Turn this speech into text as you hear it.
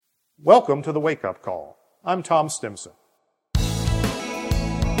Welcome to the Wake Up Call. I'm Tom Stimson.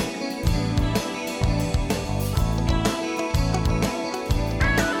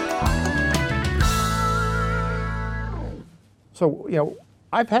 So,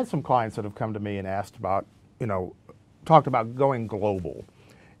 I've had some clients that have come to me and asked about, talked about going global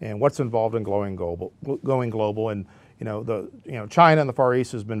and what's involved in going global. And, China and the Far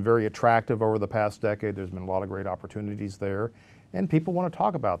East has been very attractive over the past decade. There's been a lot of great opportunities there. And people want to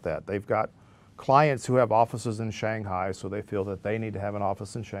talk about that. They've got clients who have offices in Shanghai, so they feel that they need to have an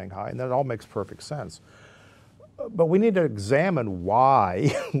office in Shanghai, and that all makes perfect sense. But we need to examine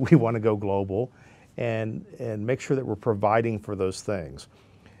why we want to go global and make sure that we're providing for those things.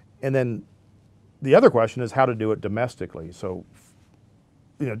 And then the other question is how to do it domestically. So,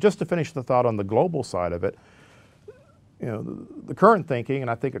 just to finish the thought on the global side of it, the current thinking,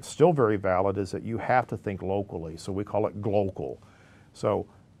 and I think it's still very valid, is that you have to think locally. So we call it glocal. So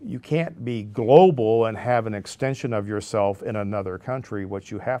you can't be global and have an extension of yourself in another country.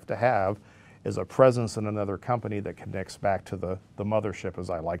 What you have to have is a presence in another company that connects back to the mothership, as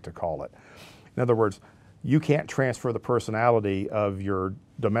I like to call it. In other words, you can't transfer the personality of your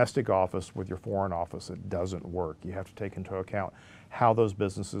domestic office with your foreign office. It doesn't work. You have to take into account how those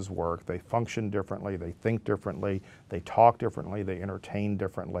businesses work. They function differently, they think differently, they talk differently, they entertain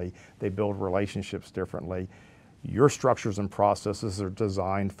differently, they build relationships differently. Your structures and processes are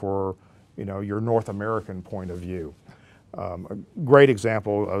designed for, your North American point of view. A great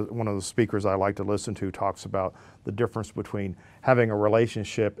example, one of the speakers I like to listen to talks about the difference between having a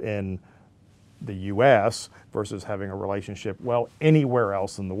relationship in the U.S. versus having a relationship, anywhere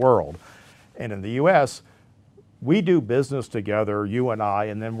else in the world. And in the U.S., we do business together, you and I,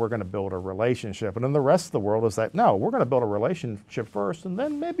 and then we're going to build a relationship. And in the rest of the world is that, no, we're going to build a relationship first, and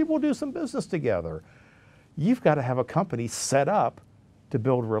then maybe we'll do some business together. You've got to have a company set up to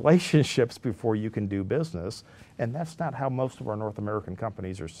build relationships before you can do business, and that's not how most of our North American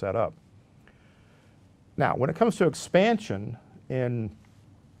companies are set up. Now, when it comes to expansion in,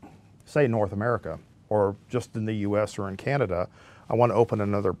 say, North America, or just in the U.S. or in Canada, I want to open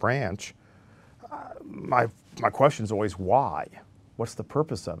another branch. My question is always why? What's the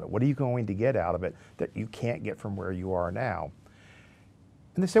purpose of it? What are you going to get out of it that you can't get from where you are now?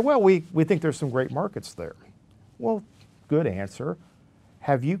 And they say, we think there's some great markets there. Well, good answer.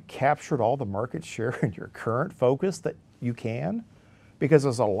 Have you captured all the market share in your current focus that you can? Because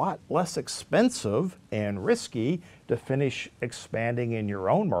it's a lot less expensive and risky to finish expanding in your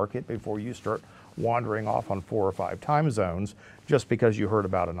own market before you start wandering off on 4 or 5 time zones just because you heard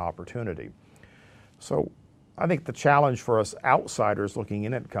about an opportunity. So I think the challenge for us outsiders looking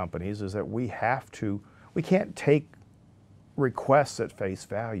in at companies is that we can't take requests at face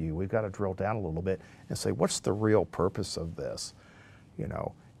value. We've got to drill down a little bit and say, what's the real purpose of this?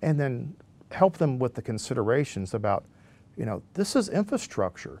 And then help them with the considerations about, this is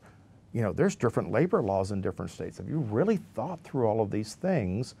infrastructure. There's different labor laws in different states. Have you really thought through all of these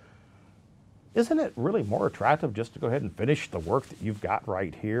things? Isn't it really more attractive just to go ahead and finish the work that you've got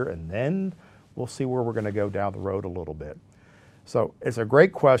right here, and then we'll see where we're going to go down the road a little bit? So it's a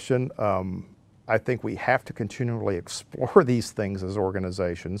great question. I think we have to continually explore these things as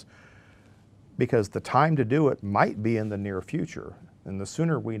organizations because the time to do it might be in the near future. And the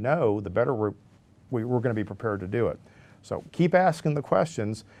sooner we know, the better we're going to be prepared to do it. So keep asking the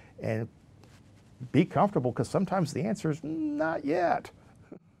questions and be comfortable because sometimes the answer is not yet.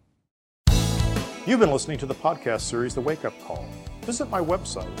 You've been listening to the podcast series, The Wake Up Call. Visit my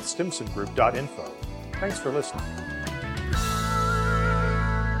website at stimsongroup.info. Thanks for listening.